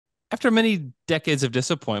After many decades of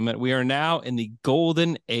disappointment, we are now in the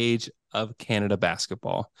golden age of Canada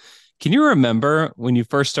basketball. Can you remember when you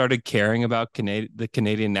first started caring about the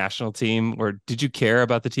Canadian national team, or did you care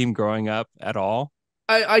about the team growing up at all?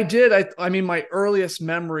 I did. I mean, my earliest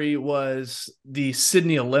memory was the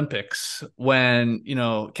Sydney Olympics when,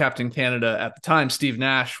 Captain Canada at the time, Steve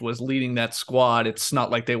Nash, was leading that squad. It's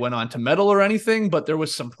not like they went on to medal or anything, but there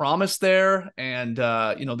was some promise there. And,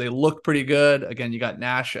 they looked pretty good. Again, you got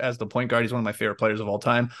Nash as the point guard. He's one of my favorite players of all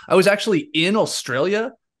time. I was actually in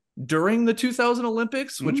Australia during the 2000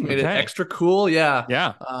 Olympics, which made it Okay. extra cool. Yeah.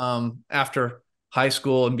 Yeah. After high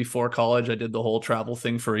school and before college, I did the whole travel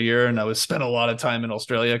thing for a year, and I was spent a lot of time in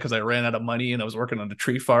Australia because I ran out of money and I was working on a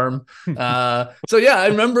tree farm. So yeah, I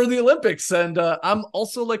remember the Olympics, and I'm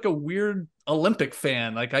also like a weird Olympic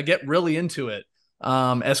fan. Like I get really into it,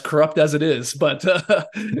 as corrupt as it is. But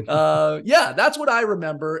yeah, that's what I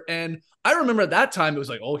remember. And I remember at that time it was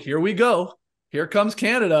like, oh, here we go, here comes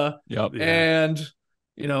Canada, Yep. Yeah. and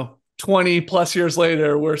 20 plus years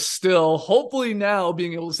later, we're still hopefully now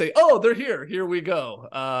being able to say, oh, they're here. Here we go.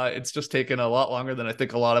 It's just taken a lot longer than I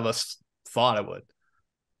think a lot of us thought it would.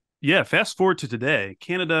 Yeah. Fast forward to today.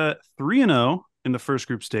 Canada 3-0 in the first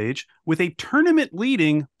group stage with a tournament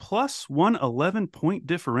leading plus 111-point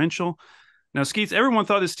differential. Now, Skeets, everyone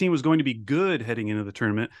thought this team was going to be good heading into the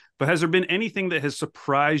tournament, but has there been anything that has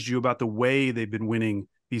surprised you about the way they've been winning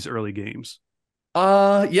these early games?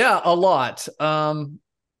 Yeah, a lot.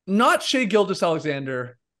 Not Shea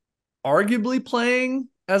Gilgeous-Alexander arguably playing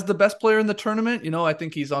as the best player in the tournament. I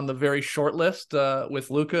think he's on the very short list with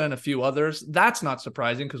Luka and a few others. That's not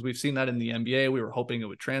surprising because we've seen that in the NBA. We were hoping it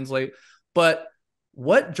would translate. But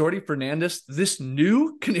what Jordi Fernandez, this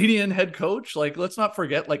new Canadian head coach, like, let's not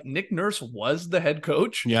forget, like, Nick Nurse was the head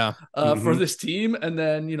coach Yeah. for this team, and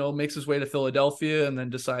then, makes his way to Philadelphia and then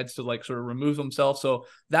decides to like sort of remove himself. So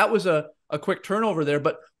that was a quick turnover there.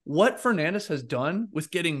 But what Fernandez has done with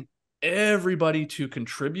getting everybody to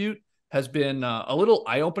contribute has been a little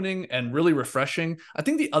eye-opening and really refreshing. I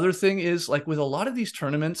think the other thing is, like, with a lot of these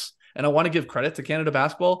tournaments, and I want to give credit to Canada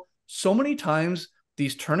basketball, so many times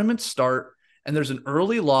these tournaments start and there's an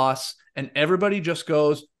early loss and everybody just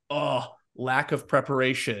goes, oh, lack of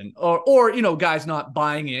preparation, or guys not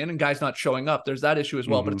buying in and guys not showing up. There's that issue as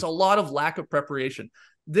well, but it's a lot of lack of preparation.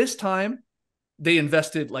 This time they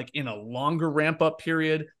invested like in a longer ramp up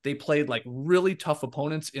period. They played like really tough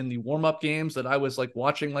opponents in the warm up games that I was like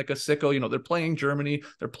watching like a sicko. They're playing Germany,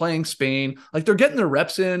 they're playing Spain, like they're getting their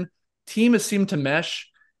reps in. Team has seemed to mesh,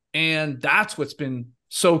 and that's what's been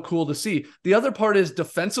so cool to see. The other part is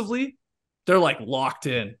defensively, they're like locked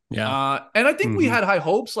in. Yeah. And I think we had high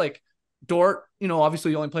hopes. Like Dort, obviously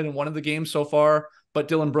he only played in one of the games so far, but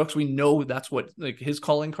Dylan Brooks, we know that's what like his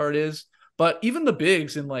calling card is. But even the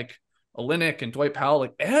bigs in like Olynyk and Dwight Powell,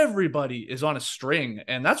 like everybody is on a string,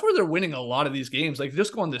 and that's where they're winning a lot of these games. Like, they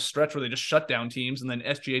just go on this stretch where they just shut down teams, and then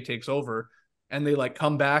SGA takes over, and they like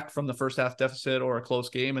come back from the first half deficit or a close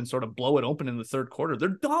game and sort of blow it open in the third quarter. They're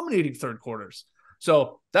dominating third quarters.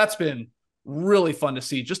 So that's been really fun to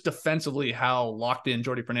see, just defensively, how locked in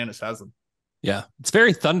Jordi Fernandez has them. Yeah. It's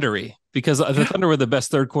very thundery because the Thunder were the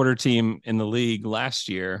best third quarter team in the league last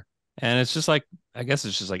year. And it's just like, I guess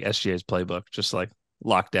it's just like SGA's playbook, just like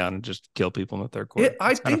lock down and just kill people in the third quarter.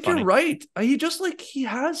 I think you're right. He just like, he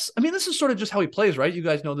has, I mean, this is sort of just how he plays, right? You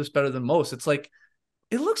guys know this better than most. It's like,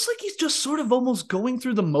 it looks like he's just sort of almost going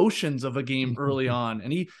through the motions of a game early on.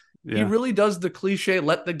 And he really does the cliche,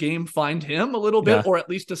 let the game find him a little bit, or at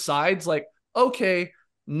least decides like, okay,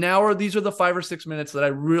 now these are the 5 or 6 minutes that I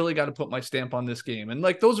really got to put my stamp on this game. And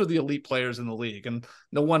like, those are the elite players in the league. And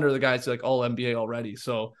no wonder the guy's like all NBA already.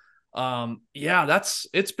 So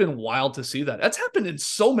it's been wild to see that. That's happened in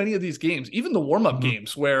so many of these games, even the warm-up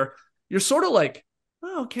games, where you're sort of like,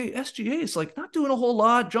 oh, okay, SGA is like not doing a whole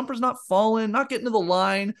lot. Jumper's not falling, not getting to the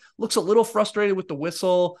line, looks a little frustrated with the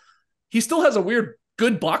whistle. He still has a weird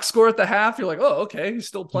good box score at the half. You're like, oh, okay, he's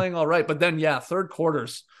still playing all right. But then, third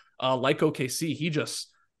quarters, like OKC, he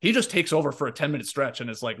just takes over for a 10-minute stretch and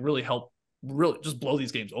is like really just blow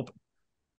these games open.